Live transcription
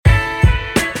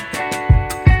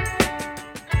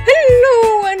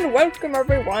welcome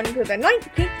everyone to the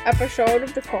 19th episode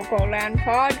of the Coco Land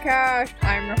Podcast.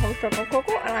 I'm your host, Uncle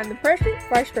Coco, and I'm the President,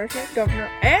 Vice President, Governor,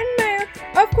 and Mayor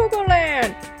of Coco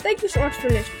Land. Thank you so much for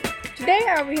listening. Today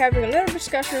I'll be having a little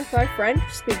discussion with my friend,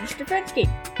 Speedy Stuffinski.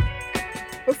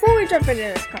 Before we jump into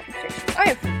this conversation, I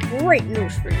have some great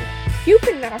news for you. You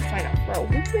can now sign up for a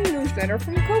weekly newsletter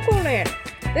from Coco Land.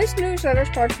 This newsletter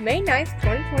starts May 9th,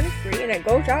 2023, and it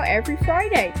goes out every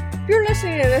Friday. If you're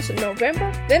listening to this in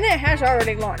November, then it has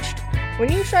already launched.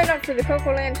 When you sign up for the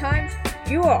Coco Land Times,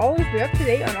 you will always be up to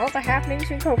date on all the happenings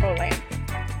in Coco Land.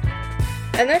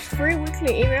 And this free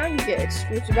weekly email, you get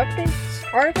exclusive updates,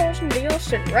 articles, and deals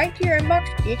sent right to your inbox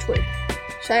each week.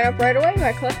 Sign up right away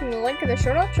by clicking the link in the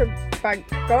show notes or by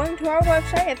going to our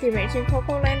website at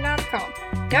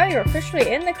theamazingcocoland.com. Now you're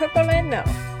officially in the Coco Land now.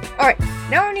 Alright,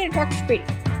 now I need to talk to Speedy.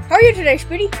 How are you today,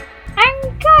 Speedy?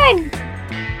 I'm good.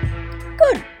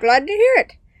 Good, glad to hear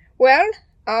it. Well,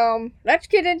 let's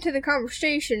get into the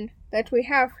conversation that we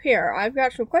have here. I've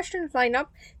got some questions lined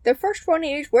up. The first one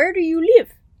is, where do you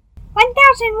live?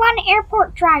 1001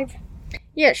 Airport Drive.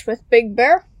 Yes, with Big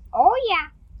Bear? Oh, yeah.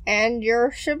 And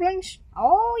your siblings?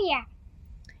 Oh, yeah.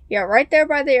 Yeah, right there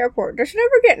by the airport. Does it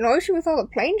ever get noisy with all the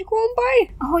planes going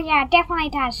by? Oh, yeah, it definitely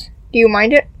does. Do you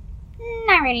mind it?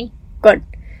 Not really. Good.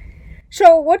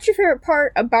 So, what's your favorite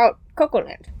part about Coco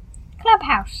Land?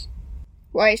 Clubhouse.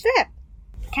 Why is that?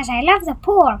 Because I love the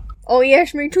pool. Oh,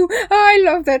 yes, me too. I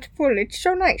love that pool. It's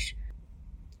so nice.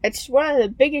 It's one of the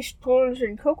biggest pools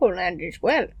in Coco Land as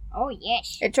well. Oh,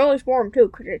 yes. It's always warm, too,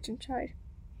 because it's inside.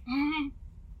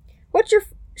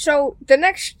 So, the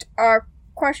next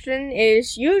question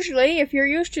is, usually, if you're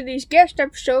used to these guest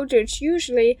episodes, it's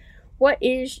usually, what do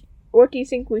you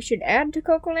think we should add to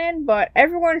Coco Land? But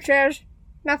everyone says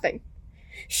nothing.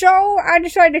 So, I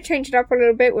decided to change it up a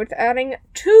little bit with adding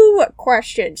 2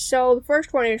 questions. So, the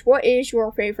first one is, what is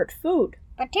your favorite food?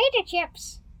 Potato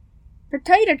chips.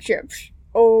 Potato chips.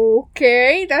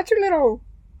 Okay, that's a little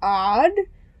odd.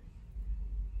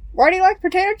 Why do you like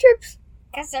potato chips?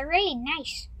 Because they're really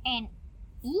nice and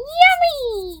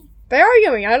yummy. They are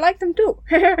yummy. I like them too.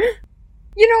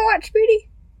 You know what, Speedy?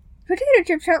 Potato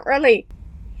chips aren't really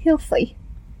healthy.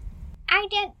 I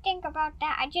didn't think about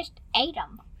that. I just ate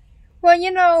them. Well,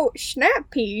 you know, snap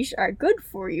peas are good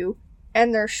for you.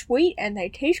 And they're sweet and they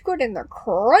taste good and they're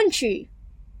crunchy.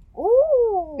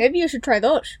 Ooh. Maybe you should try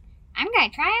those. I'm going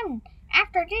to try them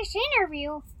after this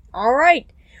interview.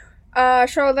 Alright.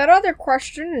 So that other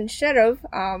question, instead of,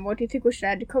 what do you think we should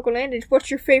add to Coco Land, is what's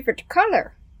your favorite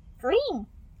color? Green.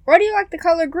 Why do you like the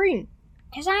color green?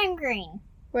 Because I'm green.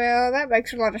 Well, that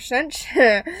makes a lot of sense.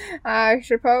 I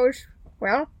suppose.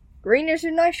 Well, green is a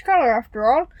nice color after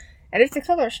all. And it's the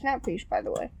color of snap peas, by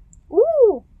the way.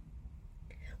 Ooh.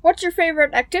 What's your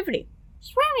favorite activity?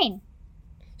 Swimming.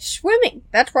 Swimming.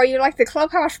 That's why you like the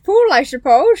clubhouse pool, I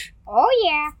suppose. Oh,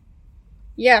 yeah.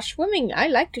 Yeah, swimming. I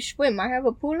like to swim. I have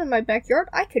a pool in my backyard.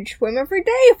 I could swim every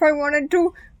day if I wanted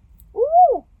to.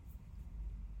 Ooh.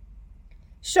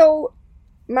 So,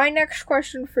 my next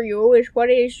question for you is, what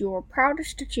is your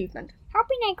proudest achievement?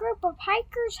 Helping a group of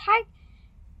hikers find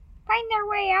their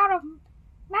way out of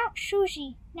Mount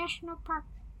Susie National Park.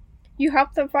 You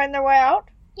helped them find their way out?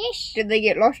 Yes. Did they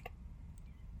get lost?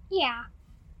 Yeah.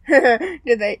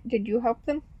 Did you help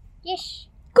them? Yes.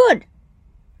 Good.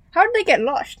 How did they get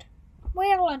lost?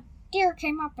 Well, a deer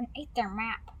came up and ate their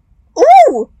map.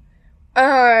 Ooh!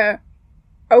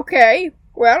 Okay.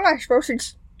 Well, I suppose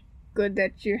it's good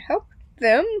that you helped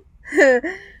them.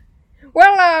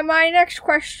 Well, my next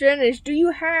question is, do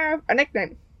you have a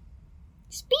nickname?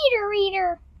 Speeder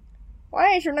Reader.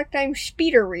 Why is your nickname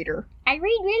Speeder Reader? I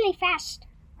read really fast.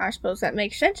 I suppose that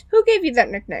makes sense. Who gave you that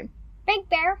nickname? Big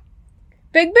Bear.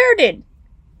 Big Bear did.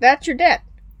 That's your dad.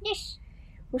 Yes.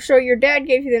 Well, so your dad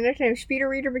gave you the nickname Speeder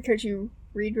Reader because you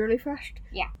read really fast?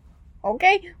 Yeah.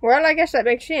 Okay, well, I guess that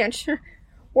makes sense.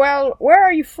 Well, where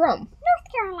are you from?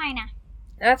 North Carolina.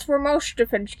 That's where most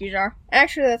Stuffinskis are.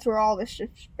 Actually, that's where all the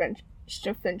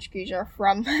Stuffinskis are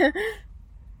from.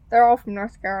 They're all from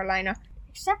North Carolina.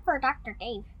 Except for Dr.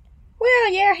 Dave.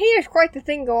 Well, yeah, he has quite the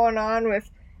thing going on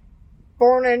with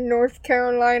born in North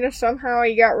Carolina. Somehow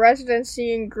he got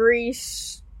residency in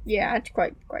Greece. Yeah, it's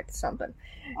quite something.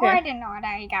 Oh, yeah. I didn't know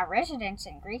that he got residence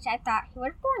in Greece. I thought he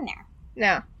was born there.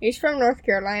 No, he's from North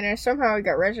Carolina. Somehow he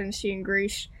got residency in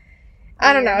Greece.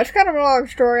 I don't know. It's kind of a long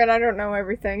story, and I don't know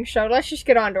everything. So let's just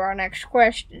get on to our next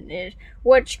question. Is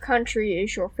which country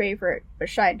is your favorite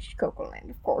besides Coco Land,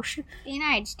 of course? The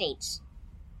United States.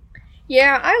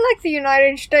 Yeah, I like the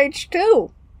United States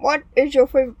too. What is your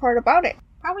favorite part about it?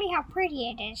 Probably how pretty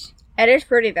it is. It is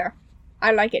pretty there.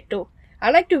 I like it too.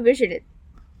 I like to visit it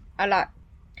a lot.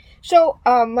 So,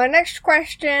 my next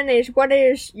question is, what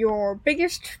is your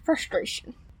biggest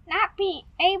frustration? Not being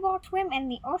able to swim in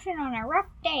the ocean on a rough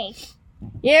day.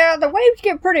 Yeah, the waves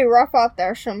get pretty rough out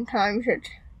there sometimes. It's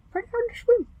pretty hard to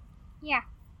swim. Yeah.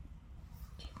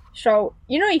 So,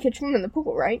 you can swim in the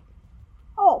pool, right?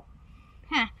 Oh.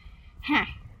 Huh.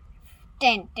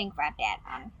 Didn't think about that.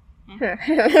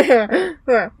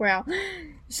 Well,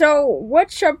 so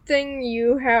what's something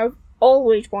you have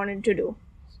always wanted to do?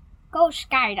 Go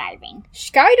skydiving.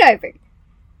 Skydiving?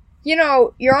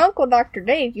 Your uncle Dr.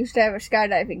 Dave used to have a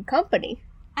skydiving company.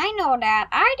 I know that.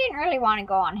 I didn't really want to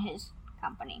go on his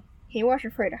company. He was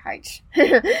afraid of heights.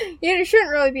 You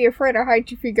shouldn't really be afraid of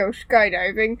heights if you go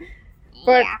skydiving.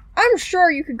 But yeah. I'm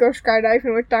sure you could go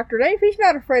skydiving with Dr. Dave. He's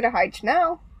not afraid of heights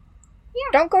now.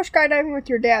 Yeah. Don't go skydiving with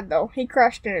your dad, though. He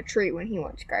crashed in a tree when he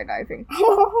went skydiving.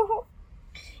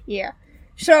 Yeah.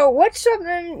 So, what's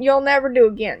something you'll never do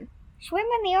again? Swim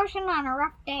in the ocean on a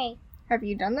rough day. Have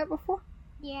you done that before?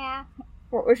 Yeah.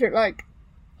 What was it like?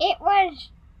 It was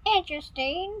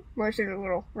interesting. Was it a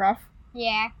little rough?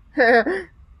 Yeah. Kind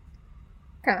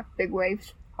of big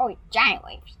waves. Oh, giant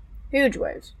waves. Huge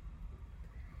waves.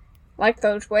 Like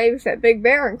those waves that Big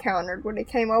Bear encountered when he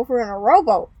came over in a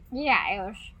rowboat. Yeah, it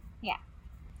was.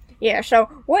 Yeah, so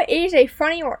what is a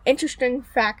funny or interesting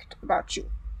fact about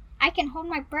you? I can hold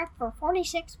my breath for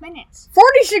 46 minutes.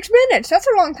 46 minutes? That's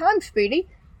a long time, Speedy.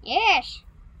 Yes.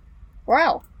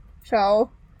 Wow.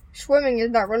 So, swimming is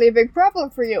not really a big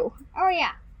problem for you. Oh,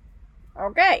 yeah.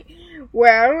 Okay.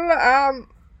 Well,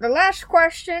 the last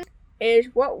question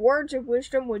is, what words of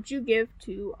wisdom would you give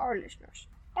to our listeners?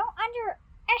 Don't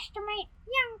underestimate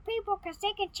young people because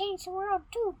they can change the world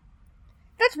too.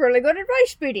 That's really good advice,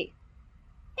 Speedy.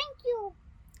 Thank you.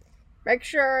 Make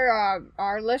sure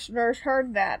our listeners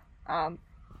heard that.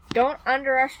 Don't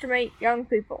underestimate young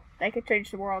people. They can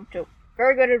change the world too.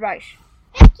 Very good advice.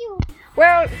 Thank you.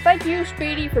 Well, thank you,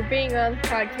 Speedy, for being on the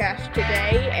podcast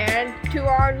today. And to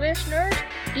our listeners,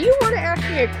 do you want to ask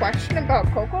me a question about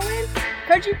Cocoland?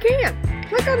 Because you can.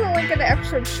 Click on the link in the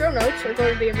episode show notes or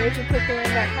go to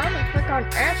theamazingcocoland.com and click on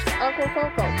Ask Uncle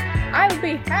Coco. I will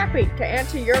be happy to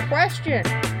answer your question.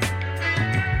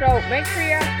 So make sure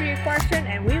you ask me a question,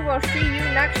 and we will see you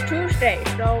next Tuesday.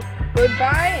 So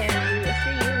goodbye, and we will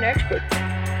see you next week.